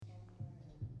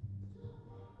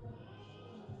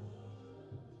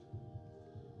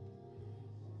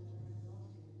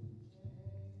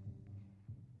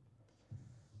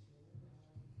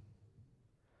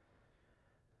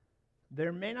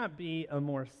There may not be a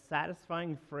more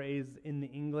satisfying phrase in the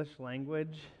English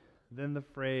language than the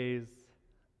phrase,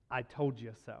 I told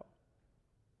you so.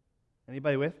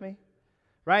 Anybody with me?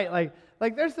 Right?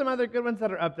 Like there's some other good ones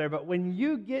that are up there, but when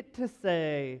you get to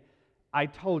say, I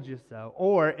told you so,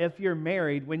 or if you're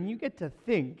married, when you get to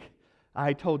think,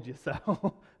 I told you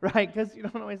so, right? Because you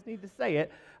don't always need to say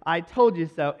it, I told you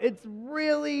so. It's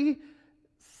really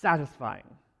satisfying.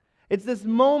 It's this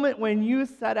moment when you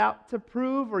set out to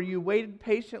prove, or you waited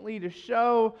patiently to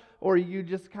show, or you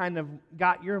just kind of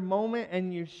got your moment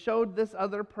and you showed this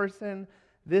other person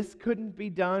this couldn't be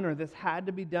done, or this had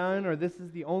to be done, or this is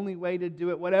the only way to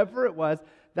do it, whatever it was.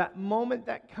 That moment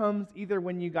that comes either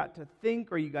when you got to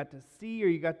think, or you got to see, or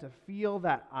you got to feel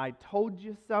that I told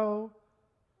you so,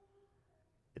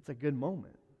 it's a good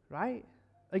moment, right?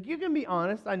 Like, you can be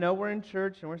honest. I know we're in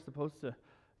church and we're supposed to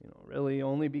really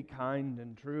only be kind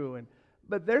and true.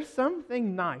 But there's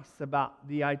something nice about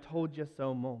the I told you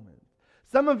so moment.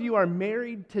 Some of you are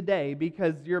married today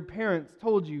because your parents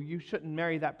told you you shouldn't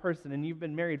marry that person, and you've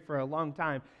been married for a long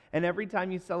time. And every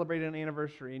time you celebrate an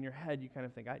anniversary in your head, you kind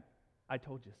of think, I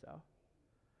told you so.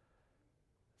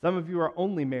 Some of you are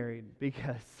only married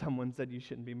because someone said you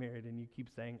shouldn't be married, and you keep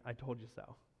saying, I told you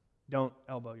so. Don't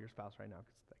elbow your spouse right now,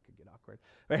 because that could get awkward,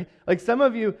 right? Like some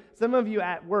of you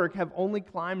at work have only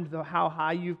climbed how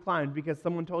high you've climbed because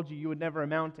someone told you would never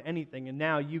amount to anything, and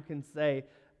now you can say,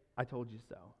 I told you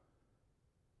so.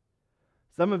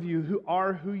 Some of you who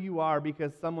are who you are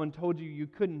because someone told you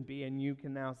couldn't be, and you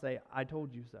can now say, I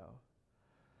told you so.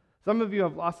 Some of you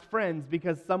have lost friends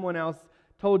because someone else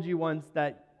told you once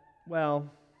that, well,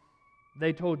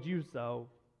 they told you so.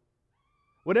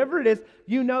 Whatever it is,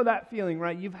 you know that feeling,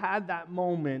 right? You've had that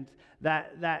moment,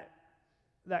 that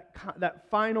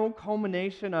final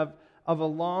culmination of a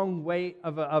long wait,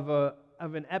 of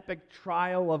an epic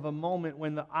trial, of a moment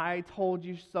when the I told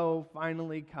you so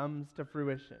finally comes to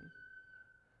fruition.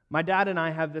 My dad and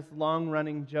I have this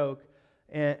long-running joke,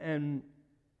 and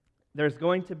there's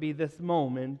going to be this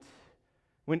moment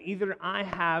when either I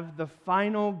have the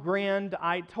final grand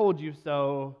I told you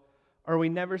so, or we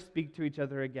never speak to each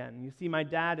other again. You see, my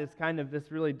dad is kind of this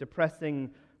really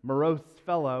depressing, morose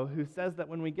fellow who says that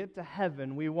when we get to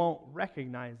heaven, we won't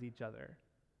recognize each other.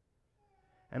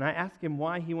 And I ask him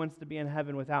why he wants to be in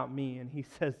heaven without me, and he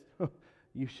says,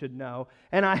 you should know.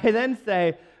 And I then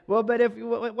say, well, but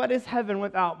what is heaven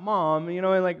without mom?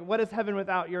 And like, what is heaven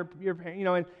without your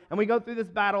parent? And we go through this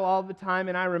battle all the time,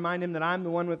 and I remind him that I'm the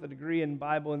one with a degree in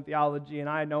Bible and theology, and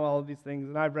I know all of these things,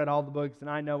 and I've read all the books, and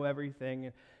I know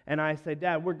everything. And I say,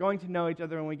 Dad, we're going to know each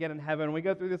other when we get in heaven. We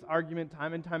go through this argument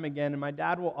time and time again, and my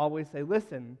dad will always say,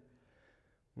 listen,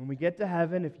 when we get to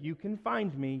heaven, if you can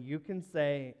find me, you can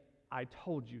say, I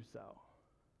told you so.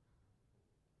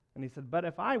 And he said, but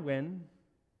if I win,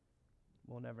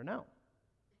 we'll never know.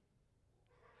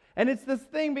 And it's this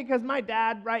thing because my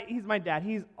dad, right, he's my dad.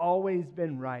 He's always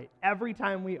been right. Every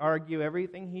time we argue,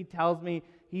 everything he tells me,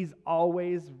 he's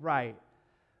always right.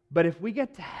 But if we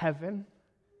get to heaven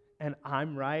and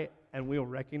I'm right and we'll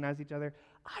recognize each other,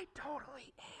 I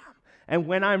totally am. And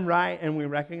when I'm right and we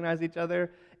recognize each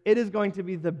other, it is going to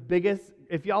be the biggest,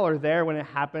 if y'all are there when it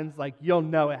happens, like you'll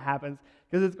know it happens,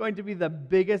 because it's going to be the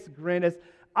biggest, grandest,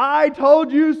 I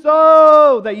told you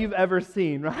so that you've ever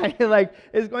seen, right? Like,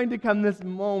 it's going to come this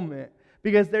moment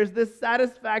because there's this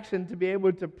satisfaction to be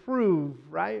able to prove,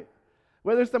 right?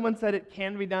 Whether someone said it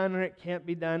can be done or it can't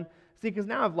be done. See, because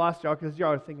now I've lost y'all because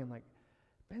y'all are thinking like,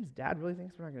 Ben's dad really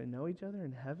thinks we're not going to know each other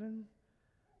in heaven?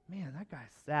 Man, that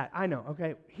guy's sad. I know,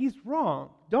 okay, he's wrong.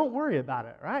 Don't worry about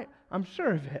it, right? I'm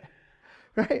sure of it,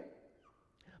 right?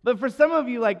 But for some of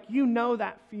you, like, you know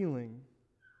that feeling.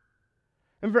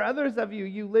 And for others of you,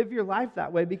 you live your life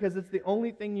that way because it's the only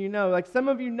thing you know. Like some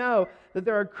of you know that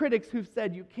there are critics who've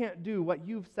said you can't do what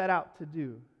you've set out to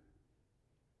do.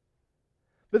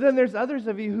 But then there's others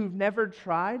of you who've never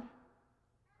tried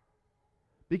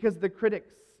because the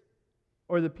critics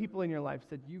or the people in your life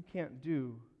said you can't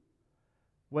do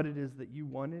what it is that you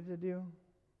wanted to do.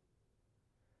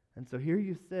 And so here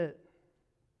you sit,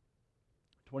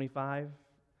 25,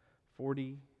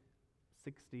 40,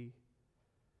 60,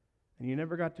 and you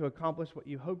never got to accomplish what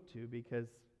you hoped to because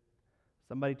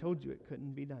somebody told you it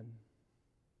couldn't be done.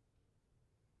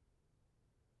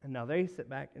 And now they sit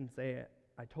back and say,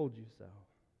 I told you so.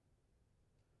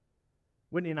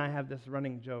 Whitney and I have this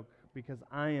running joke because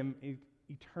I am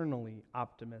eternally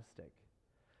optimistic.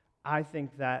 I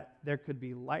think that there could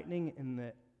be lightning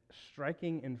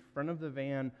striking in front of the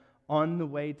van on the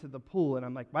way to the pool. And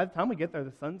I'm like, by the time we get there,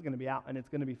 the sun's going to be out and it's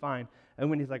going to be fine. And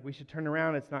Whitney's like, we should turn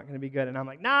around. It's not going to be good. And I'm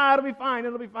like, nah, it'll be fine.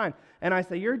 It'll be fine. And I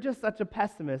say, you're just such a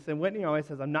pessimist. And Whitney always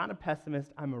says, I'm not a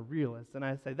pessimist. I'm a realist. And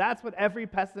I say, that's what every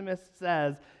pessimist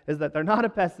says, is that they're not a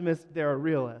pessimist. They're a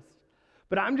realist.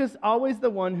 But I'm just always the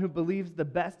one who believes the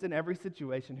best in every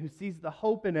situation, who sees the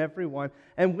hope in everyone.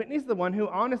 And Whitney's the one who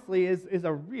honestly is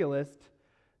a realist.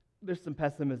 There's some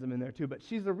pessimism in there too, but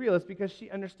she's a realist because she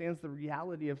understands the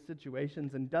reality of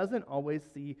situations and doesn't always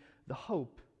see the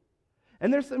hope.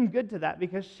 And there's some good to that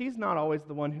because she's not always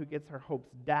the one who gets her hopes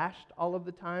dashed all of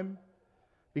the time.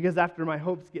 Because after my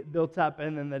hopes get built up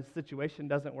and then the situation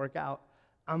doesn't work out,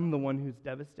 I'm the one who's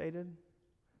devastated.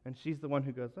 And she's the one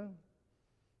who goes, oh,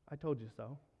 I told you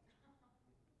so.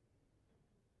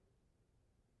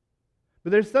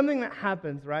 But there's something that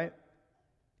happens, right?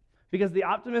 Because the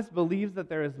optimist believes that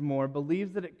there is more,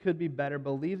 believes that it could be better,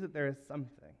 believes that there is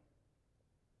something.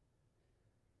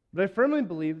 But I firmly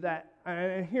believe that,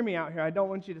 and hear me out here, I don't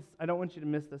want you to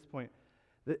miss this point,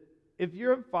 that if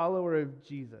you're a follower of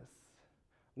Jesus,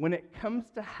 when it comes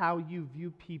to how you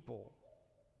view people,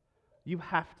 you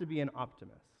have to be an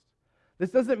optimist. This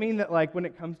doesn't mean that like when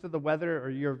it comes to the weather or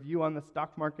your view on the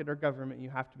stock market or government, you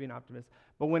have to be an optimist.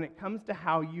 But when it comes to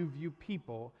how you view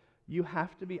people, you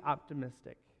have to be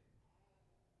optimistic.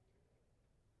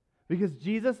 Because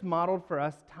Jesus modeled for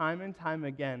us time and time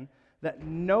again that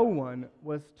no one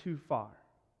was too far.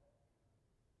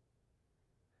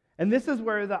 And this is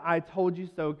where the I told you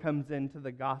so comes into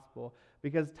the gospel.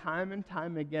 Because time and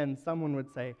time again, someone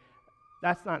would say,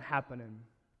 that's not happening.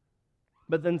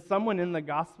 But then someone in the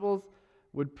Gospels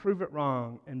would prove it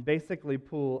wrong and basically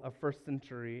pull a first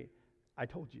century, I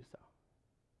told you so.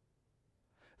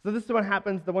 So this is what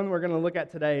happens. The one we're going to look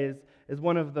at today is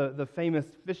one of the famous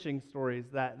fishing stories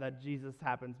that Jesus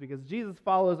happens, because Jesus is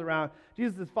followed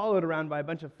around by a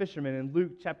bunch of fishermen in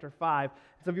Luke chapter 5.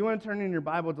 So if you want to turn in your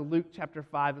Bible to Luke chapter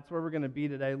 5, that's where we're going to be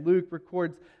today. Luke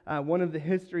records one of the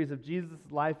histories of Jesus'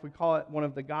 life. We call it one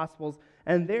of the Gospels.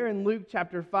 And there in Luke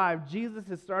chapter 5, Jesus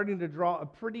is starting to draw a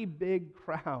pretty big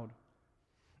crowd.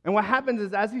 And what happens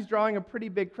is, as he's drawing a pretty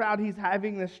big crowd, he's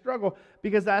having this struggle,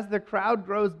 because as the crowd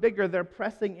grows bigger, they're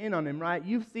pressing in on him, right?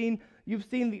 You've seen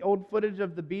the old footage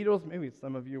of the Beatles. Maybe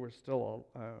some of you were still,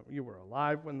 you were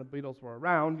alive when the Beatles were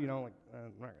around, we're not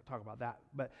going to talk about that.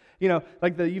 But,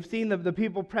 you've seen the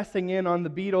people pressing in on the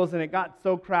Beatles, and it got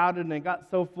so crowded, and it got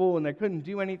so full, and they couldn't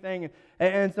do anything.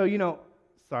 And so,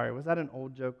 sorry, was that an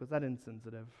old joke? Was that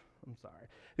insensitive? I'm sorry.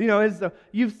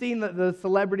 You've seen the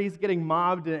celebrities getting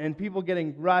mobbed and people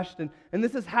getting rushed, and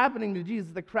this is happening to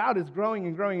Jesus. The crowd is growing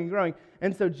and growing and growing,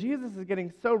 and so Jesus is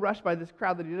getting so rushed by this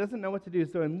crowd that he doesn't know what to do.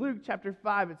 So in Luke chapter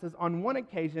 5, it says, on one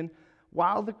occasion,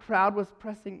 while the crowd was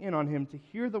pressing in on him to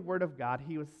hear the word of God,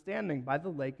 he was standing by the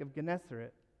lake of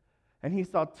Gennesaret, and he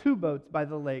saw two boats by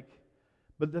the lake,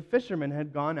 but the fishermen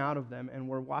had gone out of them and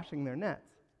were washing their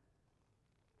nets.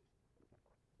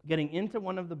 Getting into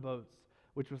one of the boats,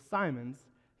 which was Simon's,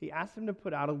 he asked him to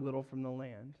put out a little from the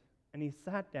land, and he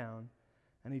sat down,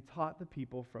 and he taught the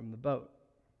people from the boat.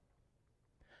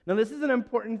 Now, this is an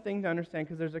important thing to understand,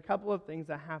 because there's a couple of things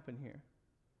that happen here.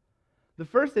 The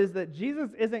first is that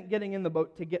Jesus isn't getting in the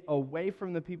boat to get away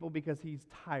from the people because he's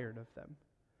tired of them.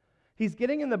 He's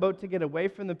getting in the boat to get away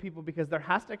from the people because there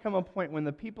has to come a point when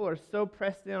the people are so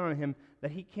pressed in on him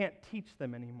that he can't teach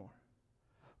them anymore.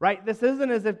 Right? This isn't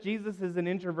as if Jesus is an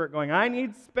introvert going, I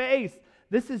need space.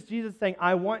 This is Jesus saying,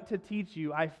 I want to teach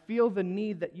you. I feel the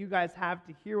need that you guys have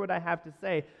to hear what I have to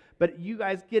say, but you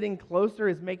guys getting closer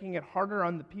is making it harder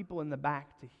on the people in the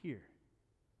back to hear.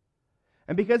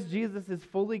 And because Jesus is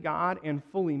fully God and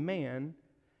fully man,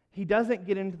 he doesn't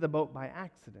get into the boat by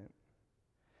accident.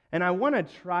 And I want to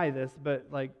try this, but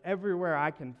everywhere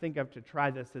I can think of to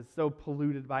try this is so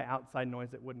polluted by outside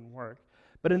noise it wouldn't work.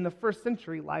 But in the first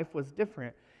century, life was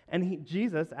different. And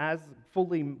Jesus, as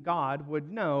fully God, would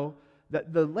know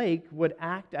that the lake would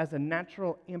act as a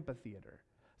natural amphitheater.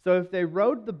 So if they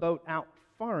rowed the boat out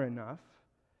far enough,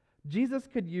 Jesus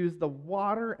could use the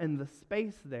water and the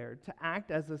space there to act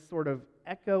as a sort of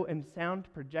echo and sound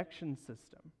projection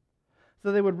system.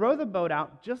 So they would row the boat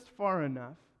out just far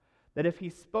enough that if he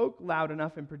spoke loud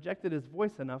enough and projected his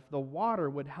voice enough, the water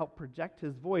would help project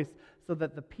his voice so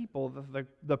that the people,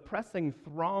 the pressing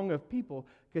throng of people,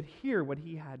 could hear what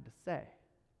he had to say.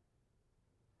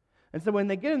 And so when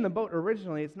they get in the boat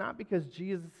originally, it's not because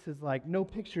Jesus is like, no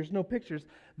pictures, no pictures.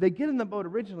 They get in the boat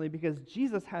originally because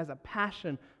Jesus has a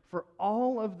passion for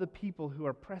all of the people who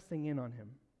are pressing in on him.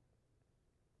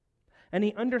 And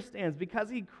he understands, because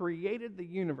he created the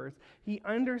universe, he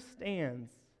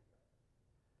understands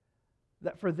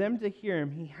that for them to hear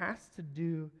him, he has to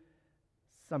do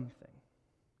something.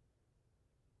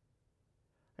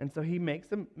 And so he makes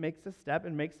a step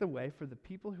and makes a way for the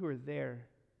people who are there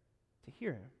to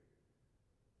hear him.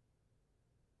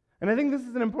 And I think this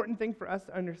is an important thing for us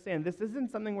to understand. This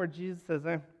isn't something where Jesus says,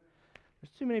 there's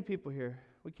too many people here.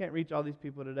 We can't reach all these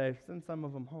people today. Send some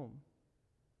of them home.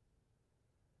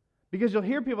 Because you'll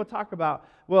hear people talk about,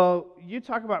 well, you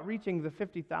talk about reaching the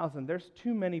 50,000. There's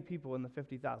too many people in the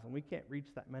 50,000. We can't reach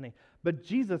that many. But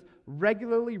Jesus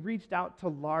regularly reached out to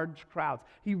large crowds.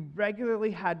 He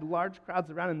regularly had large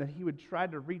crowds around him that he would try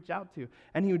to reach out to.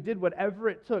 And he did whatever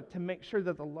it took to make sure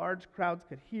that the large crowds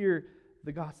could hear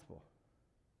the gospel.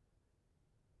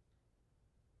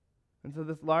 And so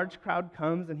this large crowd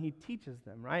comes and he teaches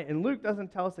them, right? And Luke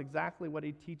doesn't tell us exactly what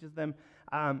he teaches them.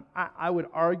 I would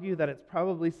argue that it's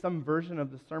probably some version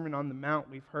of the Sermon on the Mount.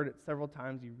 We've heard it several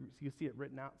times. You see it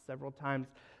written out several times.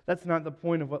 That's not the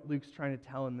point of what Luke's trying to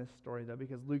tell in this story, though,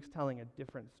 because Luke's telling a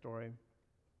different story.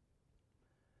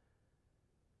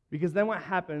 Because then what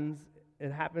happens,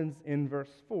 it happens in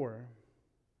verse 4,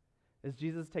 is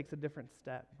Jesus takes a different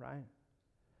step, right?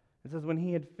 It says, when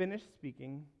he had finished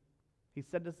speaking, he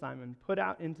said to Simon, "Put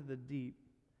out into the deep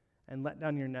and let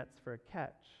down your nets for a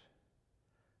catch."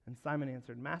 And Simon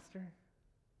answered, "Master,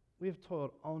 we have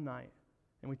toiled all night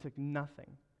and we took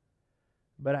nothing.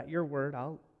 But at your word,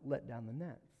 I'll let down the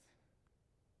nets."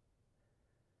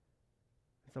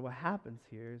 So what happens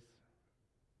here is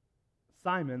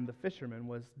Simon, the fisherman,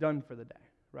 was done for the day,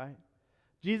 right?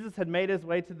 Jesus had made his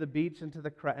way to the beach and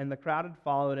the crowd had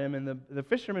followed him, and the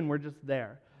fishermen were just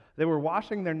there. They were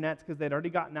washing their nets because they'd already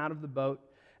gotten out of the boat,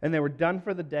 and they were done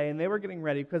for the day, and they were getting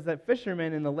ready because that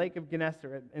fishermen in the Lake of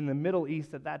Gennesaret in the Middle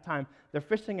East at that time, they're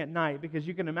fishing at night because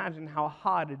you can imagine how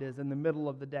hot it is in the middle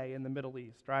of the day in the Middle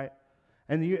East, right?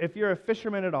 And if you're a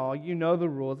fisherman at all, you know the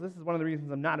rules. This is one of the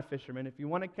reasons I'm not a fisherman. If you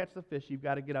want to catch the fish, you've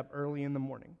got to get up early in the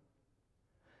morning.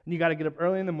 And you got to get up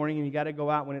early in the morning, and you got to go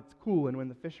out when it's cool and when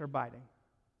the fish are biting.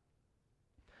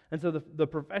 And so the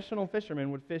professional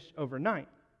fishermen would fish overnight.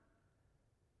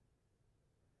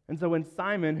 And so when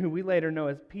Simon, who we later know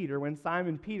as Peter, when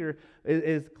Simon Peter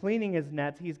is cleaning his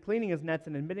nets, he's cleaning his nets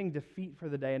and admitting defeat for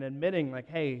the day and admitting like,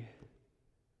 hey,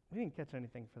 we didn't catch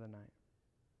anything for the night.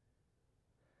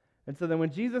 And so then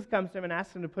when Jesus comes to him and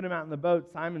asks him to put him out in the boat,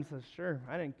 Simon says, sure,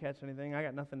 I didn't catch anything. I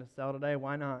got nothing to sell today.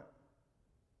 Why not?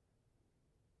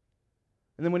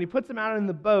 And then when he puts him out in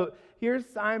the boat, here's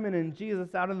Simon and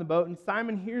Jesus out in the boat, and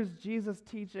Simon hears Jesus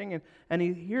teaching, and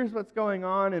he hears what's going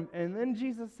on, and then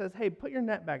Jesus says, hey, put your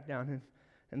net back down.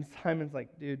 And Simon's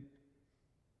like, dude,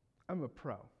 I'm a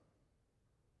pro.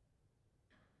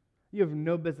 You have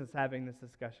no business having this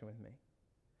discussion with me.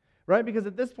 Right? Because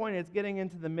at this point, it's getting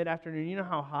into the mid-afternoon. You know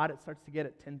how hot it starts to get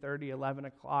at 10:30, 11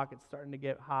 o'clock. It's starting to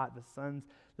get hot. The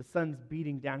sun's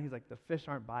beating down. He's like, the fish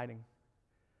aren't biting.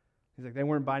 He's like, they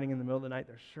weren't biting in the middle of the night.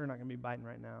 They're sure not going to be biting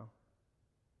right now.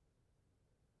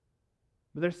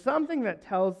 But there's something that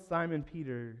tells Simon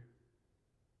Peter,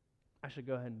 I should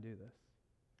go ahead and do this.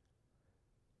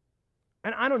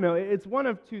 And I don't know, it's one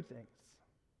of two things.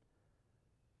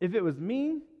 If it was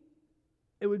me,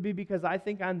 it would be because I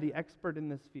think I'm the expert in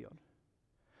this field.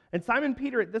 And Simon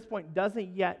Peter at this point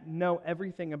doesn't yet know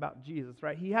everything about Jesus,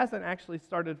 right? He hasn't actually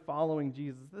started following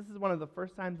Jesus. This is one of the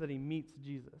first times that he meets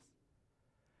Jesus.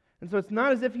 And so it's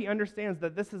not as if he understands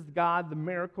that this is God, the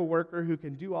miracle worker who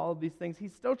can do all of these things.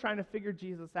 He's still trying to figure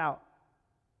Jesus out.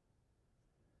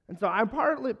 And so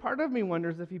part of me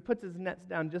wonders if he puts his nets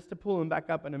down just to pull him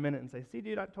back up in a minute and say, see,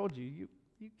 dude, I told you,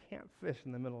 you can't fish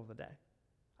in the middle of the day.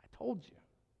 I told you.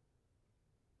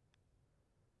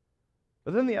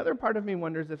 But then the other part of me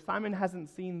wonders if Simon hasn't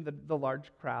seen the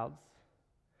large crowds,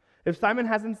 if Simon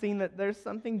hasn't seen that there's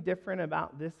something different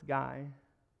about this guy,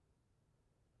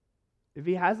 if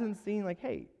he hasn't seen like,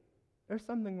 hey, there's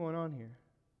something going on here,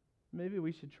 maybe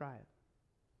we should try it.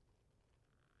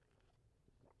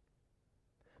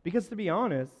 Because to be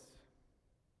honest,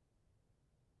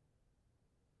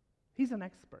 he's an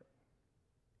expert.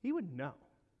 He would know.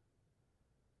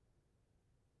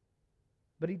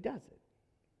 But he does it.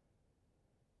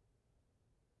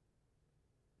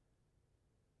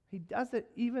 He does it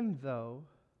even though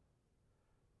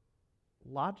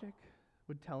logic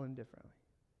would tell him differently.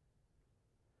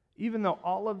 Even though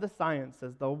all of the science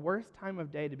says the worst time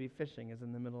of day to be fishing is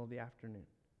in the middle of the afternoon.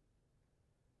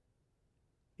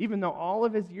 Even though all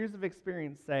of his years of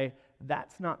experience say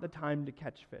that's not the time to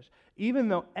catch fish. Even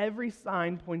though every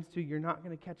sign points to you're not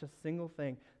going to catch a single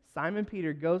thing, Simon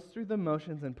Peter goes through the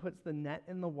motions and puts the net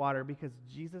in the water because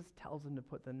Jesus tells him to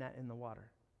put the net in the water.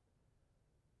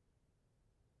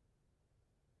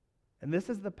 And this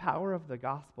is the power of the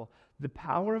gospel. The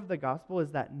power of the gospel is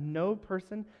that no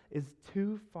person is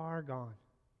too far gone.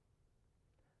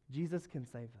 Jesus can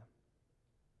save them.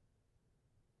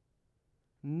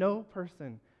 No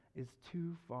person is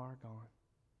too far gone.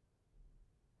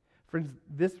 Friends,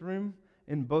 this room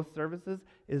in both services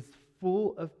is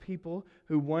full of people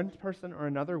who one person or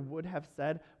another would have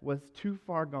said was too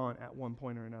far gone at one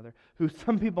point or another, who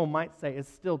some people might say is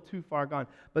still too far gone.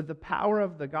 But the power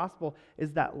of the gospel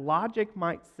is that logic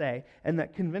might say, and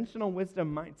that conventional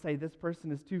wisdom might say, this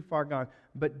person is too far gone.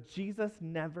 But Jesus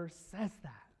never says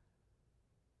that.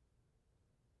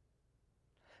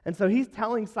 And so he's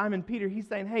telling Simon Peter, he's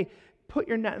saying, hey, put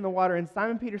your net in the water. And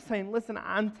Simon Peter's saying, listen,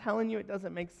 I'm telling you it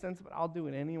doesn't make sense, but I'll do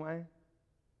it anyway.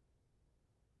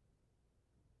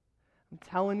 I'm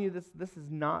telling you this is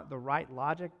not the right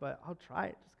logic, but I'll try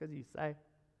it just because you say.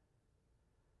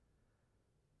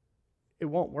 It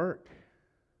won't work,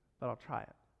 but I'll try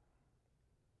it.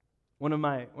 One of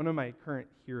my current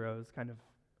heroes,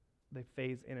 they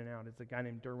phase in and out, is a guy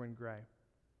named Derwin Gray.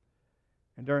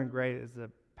 And Derwin Gray is a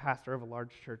pastor of a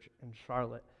large church in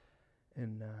Charlotte.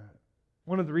 And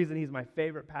one of the reasons he's my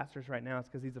favorite pastors right now is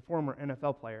because he's a former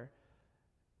NFL player.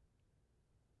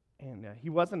 And he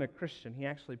wasn't a Christian. He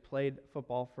actually played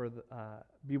football for the,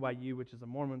 BYU, which is a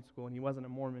Mormon school, and he wasn't a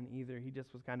Mormon either. He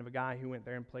just was kind of a guy who went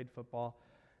there and played football.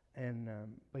 And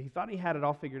but he thought he had it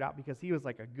all figured out because he was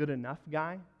like a good enough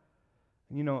guy.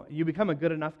 And, you become a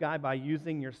good enough guy by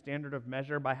using your standard of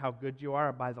measure by how good you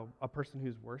are, by a person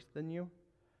who's worse than you,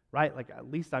 right? Like, at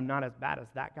least I'm not as bad as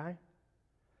that guy.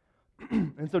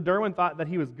 And so Derwin thought that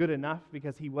he was good enough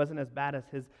because he wasn't as bad as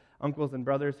his uncles and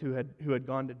brothers who had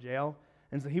gone to jail.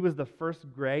 And so he was the first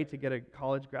Gray to get a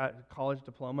college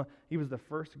diploma. He was the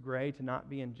first Gray to not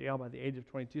be in jail by the age of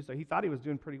 22. So he thought he was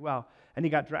doing pretty well. And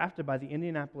he got drafted by the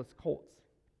Indianapolis Colts.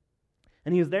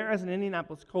 And he was there as an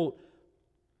Indianapolis Colt.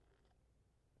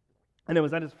 And it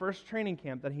was at his first training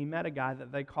camp that he met a guy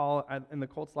that they call, in the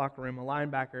Colts locker room, a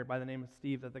linebacker by the name of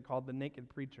Steve, that they called the Naked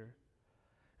Preacher.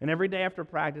 And every day after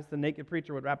practice, the Naked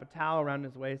Preacher would wrap a towel around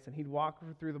his waist, and he'd walk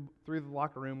through the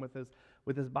locker room with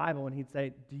his Bible, and he'd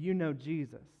say, "Do you know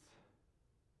Jesus?"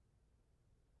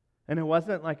 And it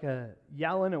wasn't like a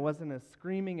yelling, it wasn't a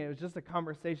screaming, it was just a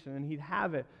conversation, and he'd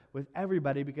have it with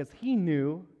everybody because he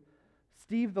knew,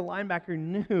 Steve the linebacker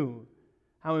knew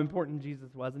how important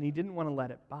Jesus was, and he didn't want to let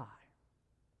it by.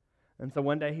 And so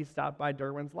one day he stopped by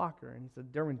Derwin's locker, and he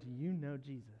said, "Derwin, do you know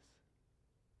Jesus?"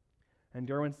 And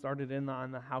Derwin started in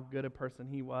on how good a person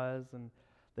he was, and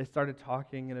they started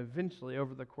talking, and eventually,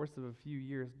 over the course of a few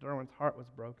years, Derwin's heart was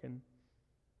broken,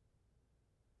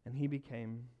 and he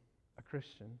became a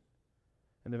Christian,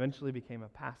 and eventually became a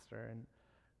pastor. And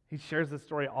he shares this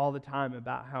story all the time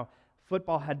about how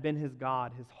football had been his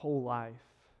God his whole life,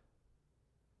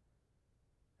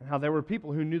 and how there were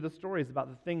people who knew the stories about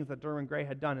the things that Derwin Gray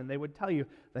had done, and they would tell you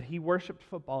that he worshiped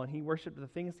football, and he worshiped the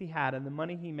things he had, and the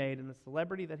money he made, and the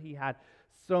celebrity that he had,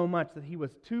 so much that he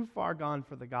was too far gone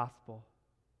for the gospel.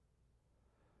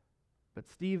 But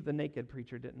Steve, the Naked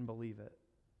Preacher, didn't believe it.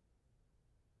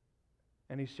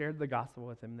 And he shared the gospel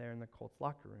with him there in the Colts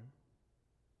locker room.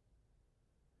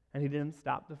 And he didn't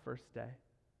stop the first day,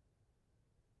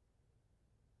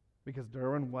 because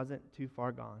Derwin wasn't too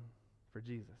far gone for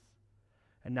Jesus.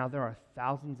 And now there are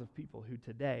thousands of people who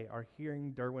today are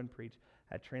hearing Derwin preach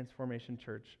at Transformation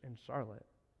Church in Charlotte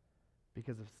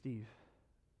because of Steve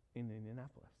in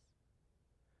Indianapolis.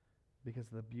 Because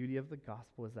the beauty of the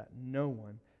gospel is that no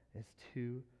one is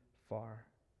too far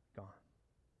gone.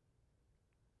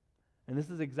 And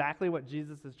this is exactly what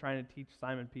Jesus is trying to teach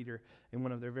Simon Peter in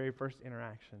one of their very first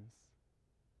interactions.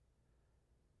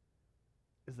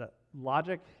 Is that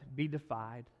logic be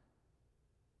defied.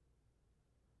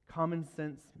 Common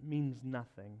sense means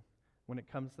nothing when it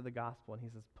comes to the gospel. And he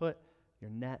says, put your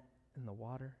net in the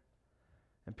water.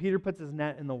 And Peter puts his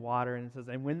net in the water, and it says,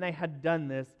 and when they had done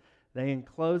this, they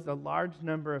enclosed a large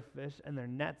number of fish, and their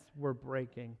nets were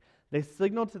breaking. They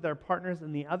signaled to their partners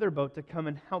in the other boat to come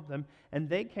and help them, and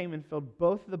they came and filled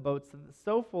both the boats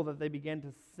so full that they began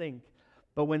to sink.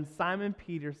 But when Simon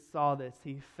Peter saw this,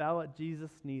 he fell at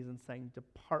Jesus' knees and saying,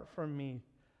 "Depart from me,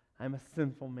 I am a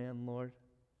sinful man, Lord."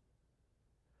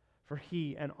 For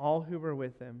he and all who were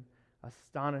with him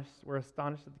were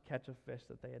astonished at the catch of fish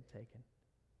that they had taken.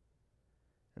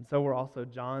 And so were also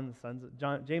James and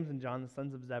John, the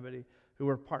sons of Zebedee, who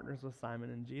were partners with Simon.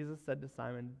 And Jesus said to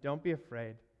Simon, "Don't be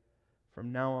afraid.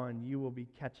 From now on you will be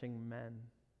catching men."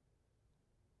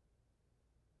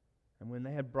 And when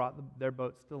they had brought their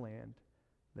boats to land,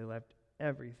 they left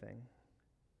everything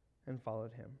and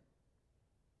followed him.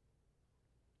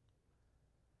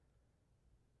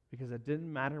 Because it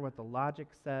didn't matter what the logic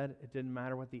said, it didn't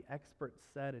matter what the experts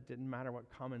said, it didn't matter what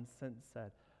common sense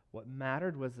said. What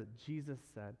mattered was that Jesus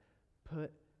said,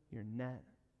 "Put your net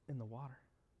in the water.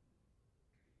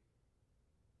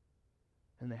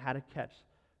 And they had a catch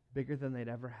bigger than they'd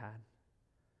ever had.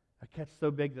 A catch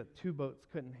so big that 2 boats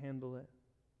couldn't handle it.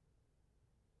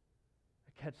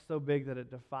 A catch so big that it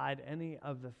defied any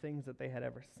of the things that they had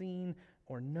ever seen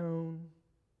or known.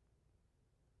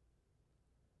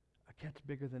 A catch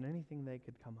bigger than anything they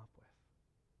could come up with.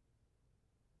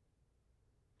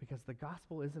 Because the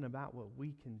gospel isn't about what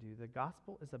we can do. The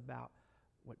gospel is about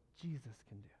what Jesus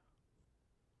can do.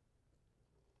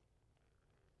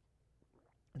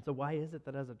 And so why is it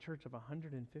that as a church of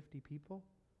 150 people,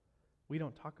 we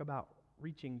don't talk about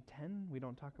reaching 10, we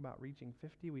don't talk about reaching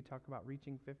 50, we talk about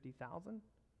reaching 50,000?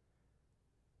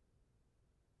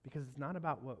 Because it's not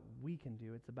about what we can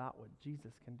do, it's about what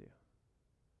Jesus can do.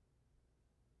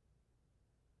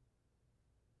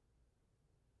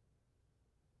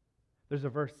 There's a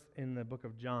verse in the book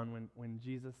of John when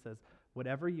Jesus says,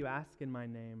 "Whatever you ask in my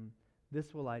name,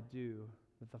 this will I do,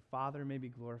 that the Father may be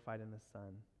glorified in the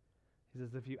Son." He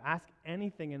says, if you ask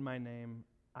anything in my name,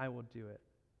 I will do it.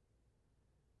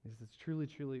 He says, truly,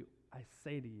 truly, I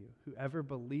say to you, whoever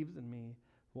believes in me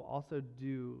will also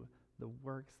do the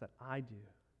works that I do.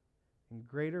 And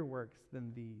greater works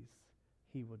than these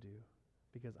he will do,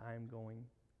 because I am going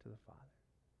to the Father.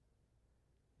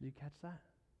 Did you catch that?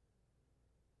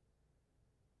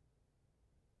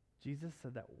 Jesus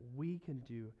said that we can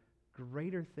do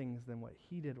greater things than what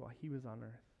he did while he was on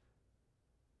earth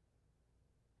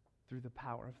through the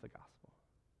power of the gospel.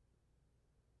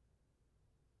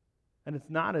 And it's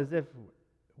not as if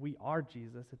we are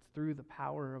Jesus. It's through the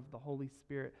power of the Holy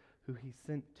Spirit who he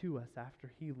sent to us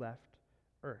after he left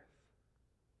earth.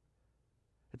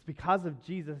 It's because of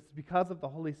Jesus, it's because of the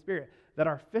Holy Spirit that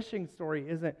our fishing story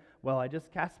isn't, well, I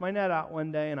just cast my net out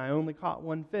one day and I only caught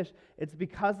 1 fish. It's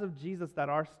because of Jesus that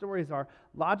our stories are,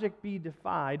 logic be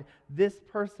defied, this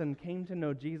person came to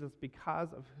know Jesus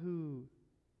because of who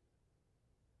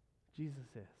Jesus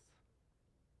is.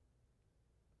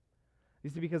 You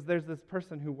see, because there's this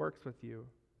person who works with you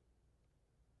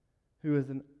who is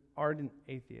an ardent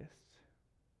atheist,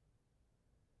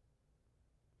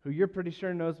 who you're pretty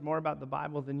sure knows more about the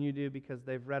Bible than you do because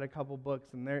they've read a couple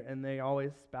books and they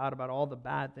always spout about all the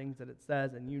bad things that it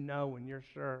says, and you know and you're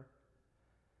sure.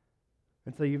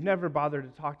 And so you've never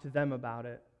bothered to talk to them about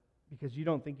it because you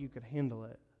don't think you could handle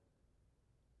it.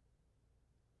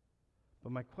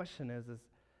 But my question is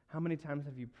how many times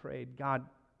have you prayed, God,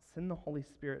 send the Holy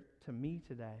Spirit to me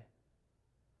today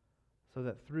so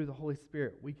that through the Holy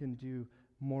Spirit we can do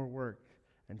more work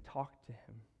and talk to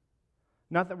him?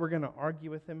 Not that we're going to argue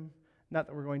with him, not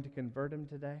that we're going to convert him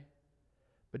today,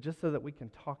 but just so that we can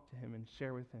talk to him and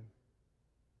share with him,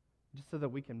 just so that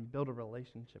we can build a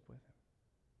relationship with him.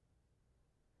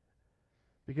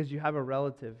 Because you have a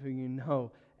relative who you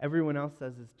know everyone else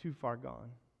says is too far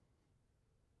gone.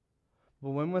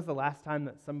 Well, when was the last time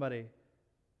that somebody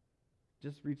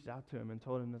just reached out to him and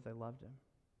told him that they loved him?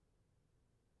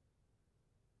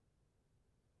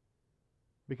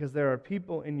 Because there are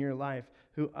people in your life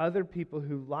who other people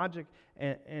who logic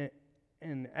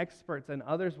and experts and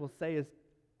others will say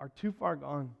are too far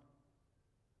gone.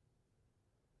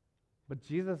 But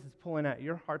Jesus is pulling at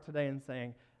your heart today and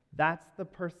saying, that's the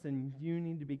person you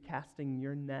need to be casting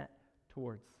your net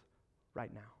towards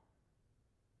right now.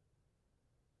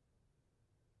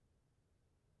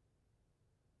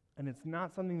 And it's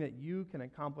not something that you can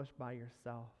accomplish by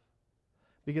yourself.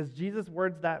 Because Jesus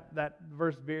words that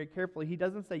verse very carefully. He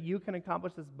doesn't say you can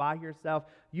accomplish this by yourself.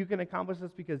 You can accomplish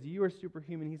this because you are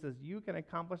superhuman. He says you can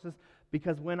accomplish this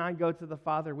because when I go to the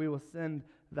Father, we will send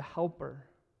the Helper.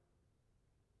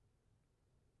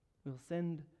 We'll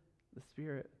send the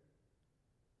Spirit.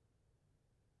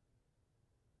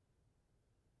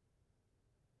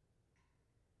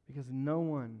 Because no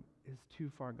one is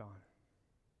too far gone.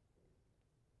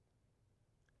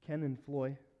 Ken and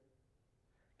Floy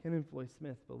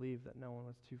Smith believed that no one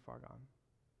was too far gone.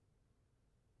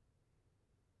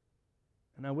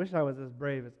 And I wish I was as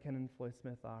brave as Ken and Floy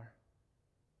Smith are.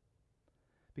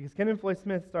 Because Ken and Floy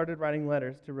Smith started writing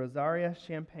letters to Rosaria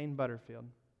Champagne Butterfield.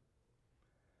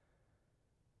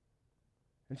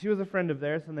 And she was a friend of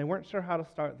theirs, and they weren't sure how to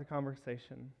start the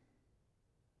conversation.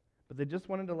 But they just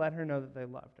wanted to let her know that they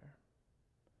loved her.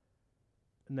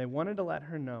 And they wanted to let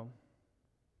her know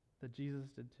that Jesus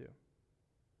did too.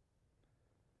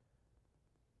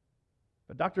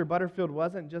 But Dr. Butterfield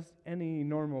wasn't just any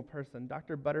normal person.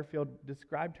 Dr. Butterfield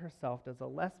described herself as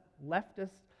a leftist,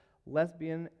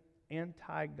 lesbian,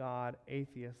 anti-God,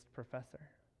 atheist professor.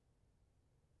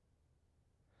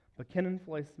 But Ken and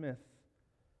Floy Smith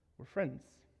were friends.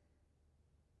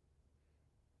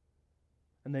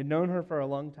 And they'd known her for a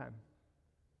long time.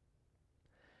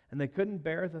 And they couldn't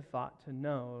bear the thought to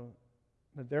know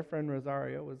that their friend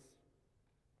Rosario was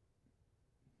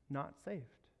not saved,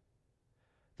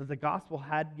 that the gospel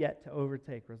had yet to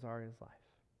overtake Rosario's life.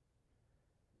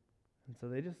 And so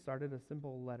they just started a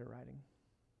simple letter writing.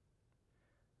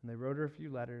 And they wrote her a few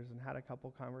letters and had a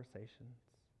couple conversations.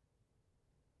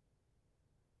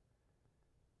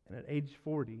 And at age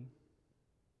 40,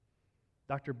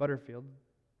 Dr. Butterfield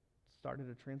started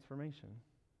a transformation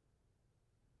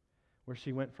where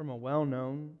she went from a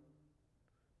well-known,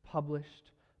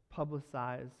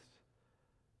 publicized,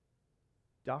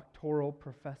 doctoral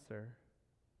professor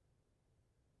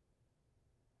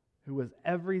who was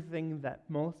everything that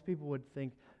most people would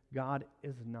think God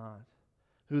is not,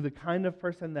 who the kind of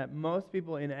person that most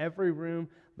people in every room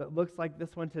that looks like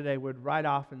this one today would write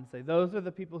off and say, those are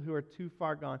the people who are too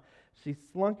far gone. She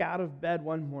slunk out of bed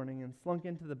one morning and slunk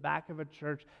into the back of a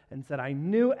church and said, I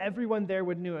knew everyone there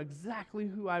would know exactly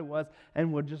who I was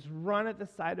and would just run at the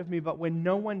side of me, but when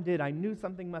no one did, I knew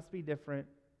something must be different.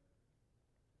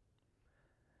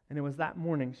 And it was that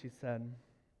morning, she said,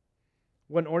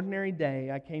 one ordinary day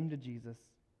I came to Jesus,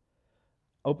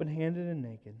 open-handed and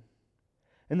naked.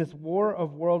 In this war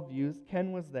of worldviews,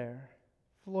 Ken was there,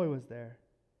 Floy was there.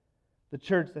 The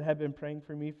church that had been praying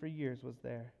for me for years was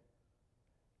there.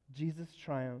 Jesus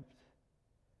triumphed,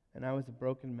 and I was a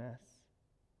broken mess.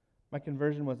 My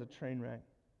conversion was a train wreck.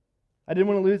 I didn't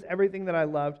want to lose everything that I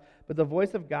loved, but the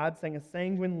voice of God sang a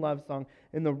sanguine love song.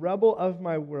 In the rubble of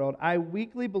my world, I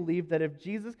weakly believed that if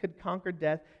Jesus could conquer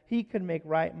death, he could make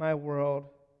right my world.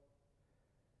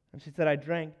 And she said, I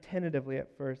drank tentatively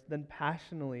at first, then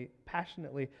passionately,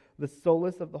 the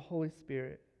solace of the Holy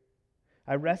Spirit.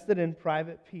 I rested in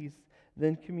private peace,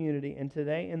 then community, and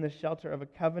today in the shelter of a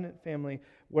covenant family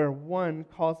where one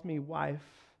calls me wife.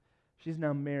 She's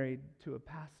now married to a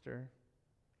pastor.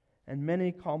 And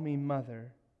many call me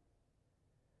mother.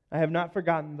 I have not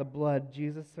forgotten the blood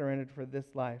Jesus surrendered for this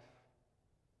life.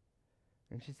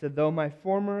 And she said, though my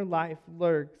former life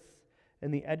lurks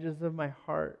in the edges of my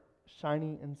heart,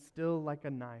 shiny and still like a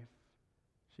knife,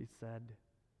 she said,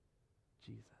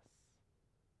 Jesus.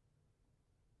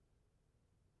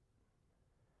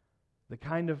 The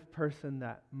kind of person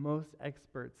that most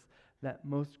experts, that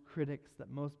most critics, that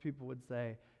most people would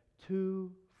say,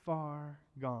 too far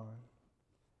gone,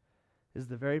 is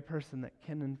the very person that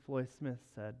Ken and Floy Smith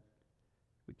said,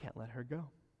 we can't let her go.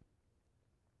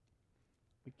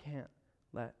 We can't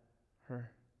let her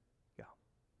go.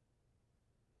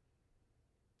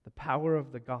 The power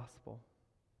of the gospel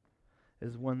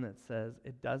is one that says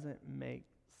it doesn't make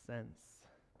sense,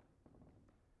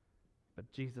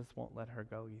 but Jesus won't let her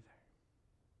go either.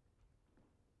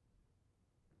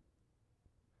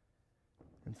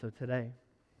 And so today,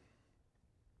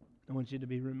 I want you to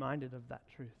be reminded of that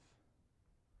truth.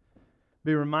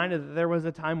 Be reminded that there was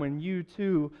a time when you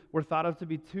too were thought of to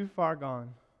be too far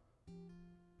gone.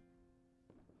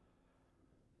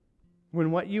 When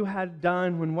what you had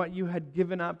done, when what you had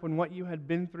given up, when what you had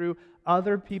been through,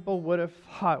 other people would have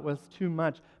thought was too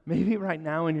much. Maybe right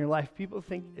now in your life, people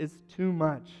think is too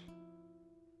much.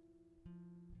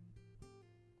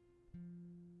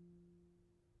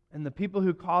 And the people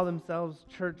who call themselves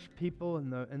church people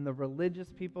and the religious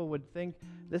people would think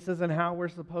this isn't how we're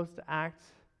supposed to act.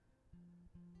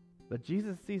 But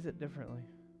Jesus sees it differently.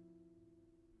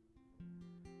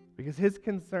 Because his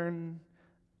concern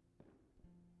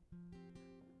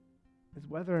is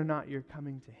whether or not you're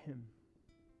coming to him.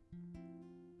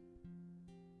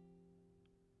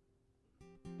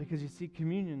 Because you see,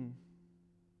 communion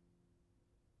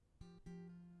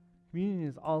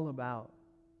is all about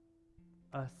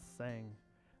us saying,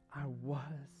 I was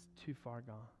too far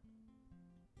gone.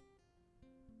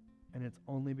 And it's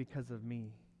only because of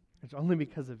me. It's only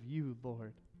because of you,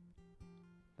 Lord,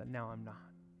 that now I'm not.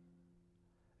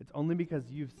 It's only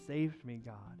because you've saved me,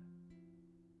 God,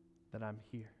 that I'm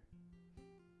here.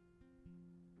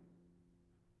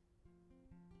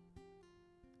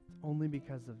 It's only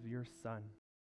because of your Son